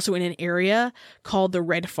bunks were also in an area called the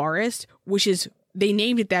Red Forest, which is, they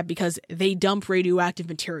named it that because they dump radioactive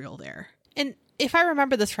material there. And if I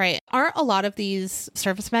remember this right, aren't a lot of these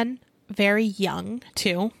servicemen very young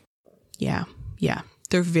too? Yeah.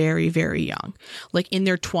 They're very, very young, like in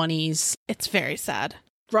their 20s. It's very sad.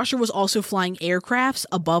 Russia was also flying aircrafts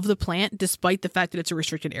above the plant, despite the fact that it's a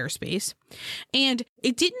restricted airspace. And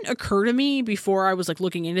it didn't occur to me before I was like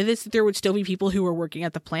looking into this that there would still be people who were working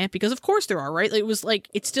at the plant, because of course there are, right? It was like,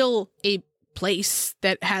 it's still a place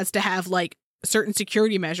that has to have like certain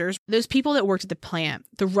security measures. Those people that worked at the plant,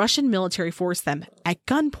 the Russian military forced them at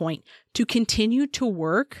gunpoint to continue to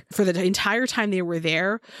work for the entire time they were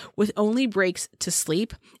there, with only breaks to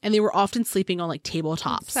sleep. And they were often sleeping on like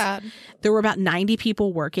tabletops. Sad. There were about 90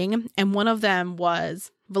 people working, and one of them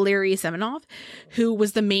was Valery Semenov, who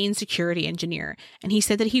was the main security engineer. And he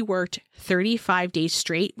said that he worked 35 days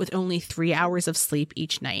straight with only 3 hours of sleep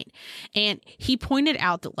each night. And he pointed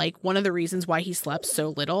out that like one of the reasons why he slept so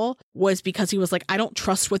little was because he was like, I don't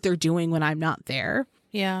trust what they're doing when I'm not there.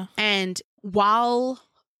 Yeah. And while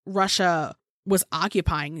Russia was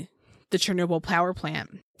occupying the Chernobyl power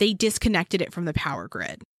plant, they disconnected it from the power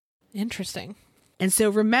grid. Interesting. And so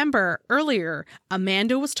remember earlier,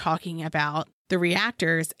 Amanda was talking about the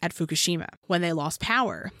reactors at Fukushima when they lost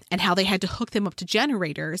power and how they had to hook them up to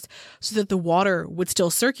generators so that the water would still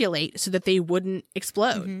circulate so that they wouldn't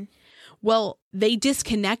explode. Mm-hmm. Well, they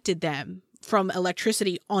disconnected them from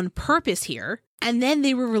electricity on purpose here. And then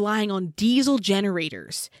they were relying on diesel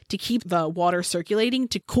generators to keep the water circulating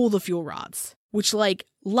to cool the fuel rods, which like,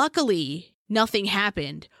 luckily nothing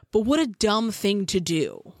happened, but what a dumb thing to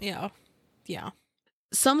do. Yeah. Yeah.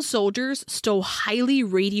 Some soldiers stole highly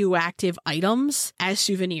radioactive items as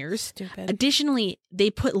souvenirs. Stupid. Additionally, they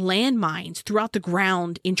put landmines throughout the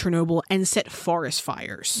ground in Chernobyl and set forest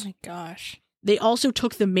fires. Oh my gosh. They also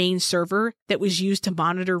took the main server that was used to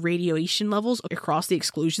monitor radiation levels across the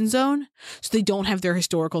exclusion zone, so they don't have their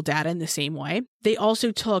historical data in the same way. They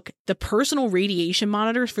also took the personal radiation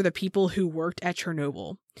monitors for the people who worked at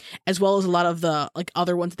Chernobyl, as well as a lot of the like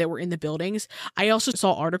other ones that were in the buildings. I also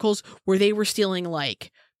saw articles where they were stealing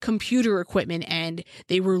like computer equipment and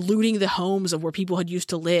they were looting the homes of where people had used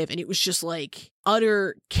to live, and it was just like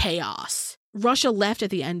utter chaos. Russia left at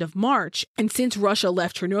the end of March, and since Russia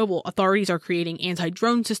left Chernobyl, authorities are creating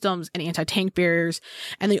anti-drone systems and anti-tank barriers,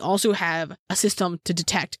 and they also have a system to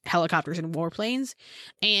detect helicopters and warplanes.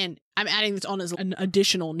 And I'm adding this on as an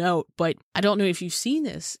additional note, but I don't know if you've seen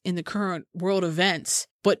this in the current world events,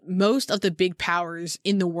 but most of the big powers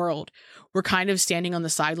in the world were kind of standing on the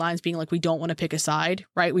sidelines being like, we don't want to pick a side,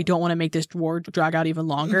 right? We don't want to make this war drag out even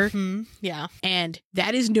longer. Mm-hmm. Yeah. And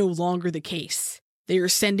that is no longer the case. They are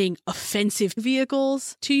sending offensive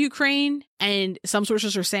vehicles to Ukraine, and some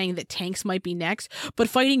sources are saying that tanks might be next, but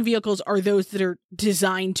fighting vehicles are those that are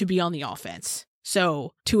designed to be on the offense.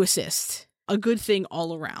 So, to assist. A good thing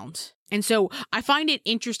all around. And so, I find it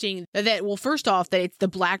interesting that well, first off, that it's the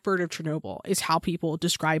Blackbird of Chernobyl is how people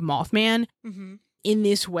describe Mothman. Mm-hmm. In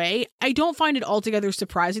this way. I don't find it altogether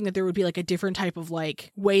surprising that there would be like a different type of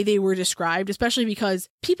like way they were described, especially because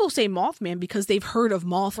people say Mothman because they've heard of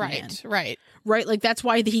Mothman. Right? Like that's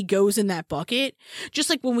why he goes in that bucket.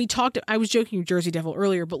 Just like when we talked, I was joking Jersey Devil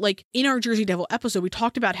earlier, but like in our Jersey Devil episode, we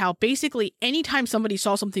talked about how basically anytime somebody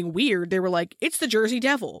saw something weird, they were like, it's the Jersey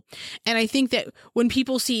Devil. And I think that when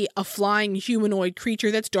people see a flying humanoid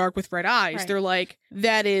creature that's dark with red eyes, they're like,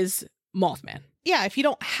 that is Mothman. Yeah, if you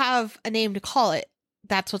don't have a name to call it,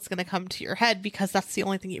 that's what's going to come to your head because that's the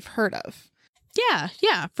only thing you've heard of.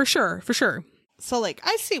 Yeah, for sure. So, like,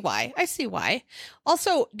 I see why.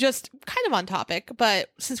 Also, just kind of on topic, but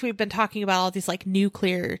since we've been talking about all these, like,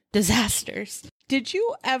 nuclear disasters, did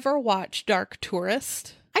you ever watch Dark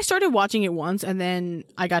Tourist? I started watching it once and then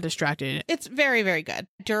I got distracted. It's very, very good.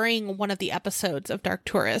 During one of the episodes of Dark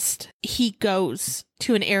Tourist, he goes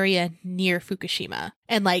to an area near Fukushima.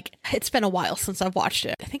 And like, it's been a while since I've watched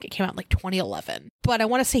it. I think it came out in like 2011. But I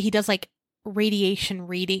want to say he does like radiation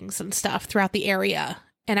readings and stuff throughout the area.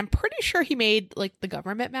 And I'm pretty sure he made like the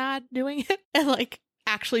government mad doing it and like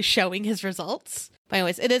actually showing his results. But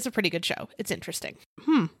anyways, it is a pretty good show. It's interesting.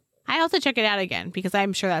 I have to check it out again because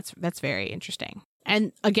I'm sure that's very interesting.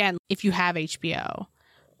 And again, if you have HBO,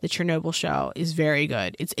 the Chernobyl show is very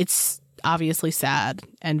good. It's obviously sad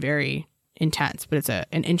and very intense, but it's an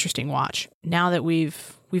interesting watch. Now that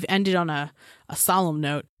we've ended on a solemn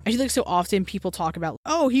note, I feel like so often people talk about,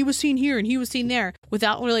 oh, he was seen here and he was seen there,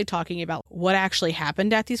 without really talking about what actually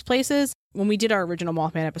happened at these places. When we did our original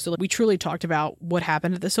Mothman episode, we truly talked about what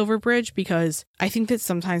happened at the Silver Bridge, because I think that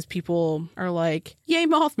sometimes people are like, yay,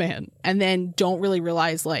 Mothman, and then don't really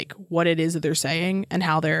realize like what it is that they're saying and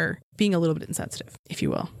how they're being a little bit insensitive, if you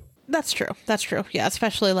will. That's true. Yeah,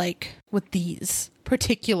 especially like with these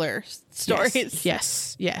particular stories.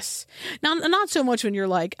 Yes. Now, not so much when you're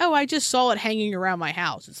like, oh, I just saw it hanging around my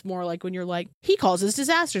house. It's more like when you're like, he causes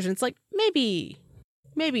disasters. And it's like, maybe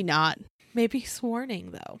not. Maybe he's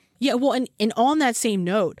warning, though. Yeah, well, and on that same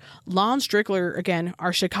note, Lon Strickler, again,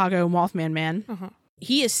 our Chicago Mothman man,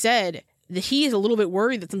 he has said that he is a little bit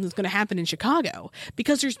worried that something's going to happen in Chicago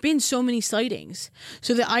because there's been so many sightings.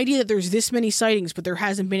 So the idea that there's this many sightings, but there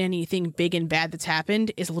hasn't been anything big and bad that's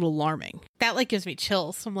happened is a little alarming. That like gives me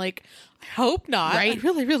chills. I'm like, I hope not. Right? I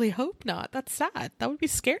really, really hope not. That's sad. That would be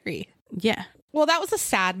scary. Yeah. Well, that was a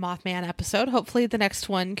sad Mothman episode. Hopefully the next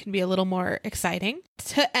one can be a little more exciting.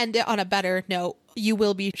 To end it on a better note, you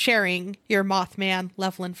will be sharing your Mothman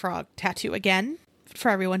Loveland Frog tattoo again for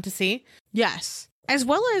everyone to see. Yes. As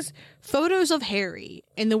well as photos of Harry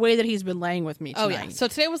and the way that he's been laying with me tonight. Oh, yeah. So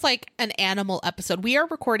today was like an animal episode. We are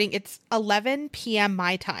recording. It's 11 p.m.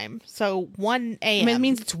 my time. So 1 a.m. It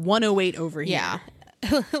means it's 1:08 over here.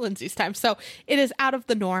 Yeah. Lindsay's time. So it is out of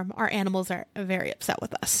the norm. Our animals are very upset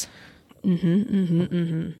with us. But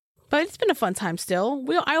it's been a fun time still.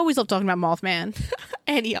 I always love talking about Mothman.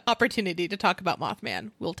 Any opportunity to talk about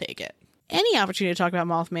Mothman, we'll take it. Any opportunity to talk about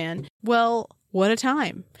Mothman. Well, what a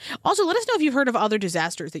time. Also, let us know if you've heard of other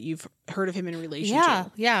disasters that you've heard of him in relation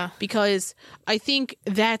to. Yeah. Because I think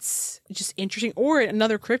that's just interesting. Or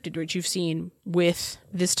another cryptid which you've seen with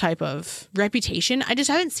this type of reputation. I just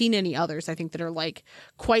haven't seen any others, I think, that are like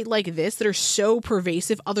quite like this, that are so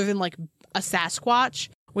pervasive other than like a Sasquatch,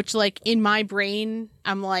 which like in my brain,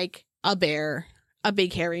 I'm like a bear, a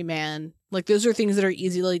big hairy man. Like those are things that are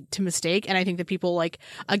easy to mistake. And I think that people like,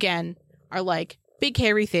 again, are like, big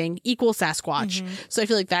hairy thing equals Sasquatch. So I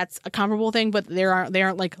feel like that's a comparable thing, but they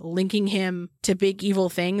aren't like linking him to big evil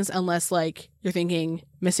things unless like you're thinking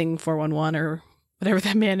Missing 411 or whatever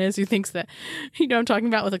that man is who thinks that, you know what I'm talking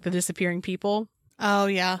about, with like the disappearing people. Oh,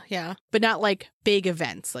 yeah. But not like big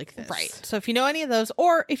events like this. Right. So if you know any of those,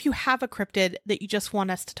 or if you have a cryptid that you just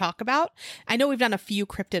want us to talk about, I know we've done a few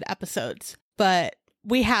cryptid episodes, but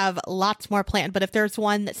we have lots more planned. But if there's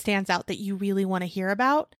one that stands out that you really want to hear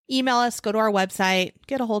about, email us, go to our website,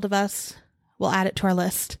 get a hold of us. We'll add it to our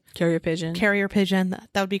list. Carrier pigeon.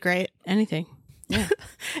 That would be great. Anything. Yeah.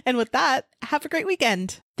 And with that, have a great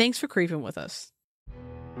weekend. Thanks for creeping with us.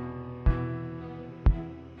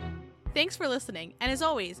 Thanks for listening. And as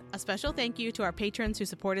always, a special thank you to our patrons who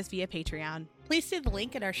support us via Patreon. Please see the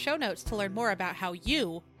link in our show notes to learn more about how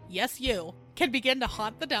you, yes you, can begin to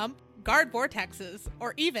haunt the dump, guard vortexes,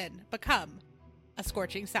 or even become a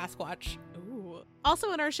scorching Sasquatch. Ooh.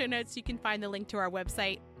 Also in our show notes, you can find the link to our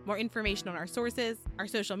website, more information on our sources, our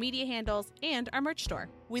social media handles, and our merch store.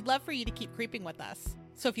 We'd love for you to keep creeping with us.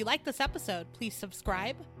 So if you like this episode, please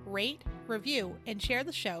subscribe, rate, review, and share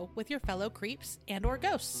the show with your fellow creeps and or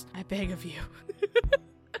ghosts. I beg of you.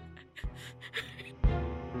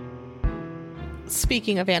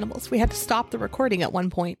 Speaking of animals, we had to stop the recording at one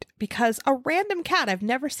point because a random cat I've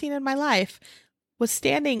never seen in my life was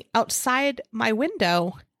standing outside my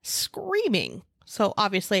window screaming. So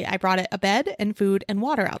obviously I brought it a bed and food and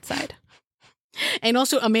water outside. And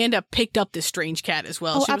also Amanda picked up this strange cat as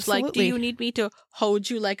well. Oh, she was absolutely. like, do you need me to hold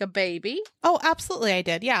you like a baby? Oh, absolutely I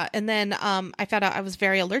did. Yeah. And then I found out I was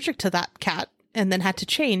very allergic to that cat and then had to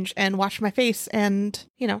change and wash my face and,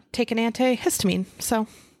 take an antihistamine. So,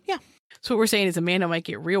 yeah. So what we're saying is Amanda might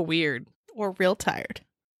get real weird. Or real tired.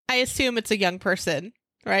 I assume it's a young person,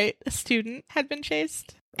 right? A student had been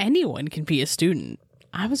chased. Anyone can be a student.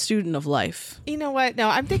 I'm a student of life. You know what? No,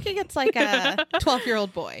 I'm thinking it's like a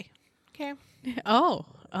 12-year-old boy. Okay. Oh.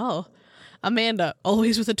 Amanda,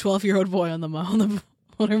 always with a 12-year-old boy on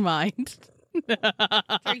her mind.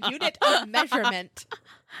 Your unit of measurement.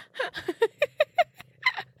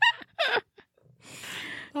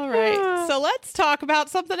 All right. So let's talk about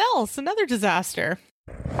something else. Another disaster.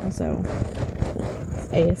 Also,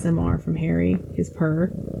 ASMR from Harry, his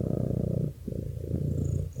purr.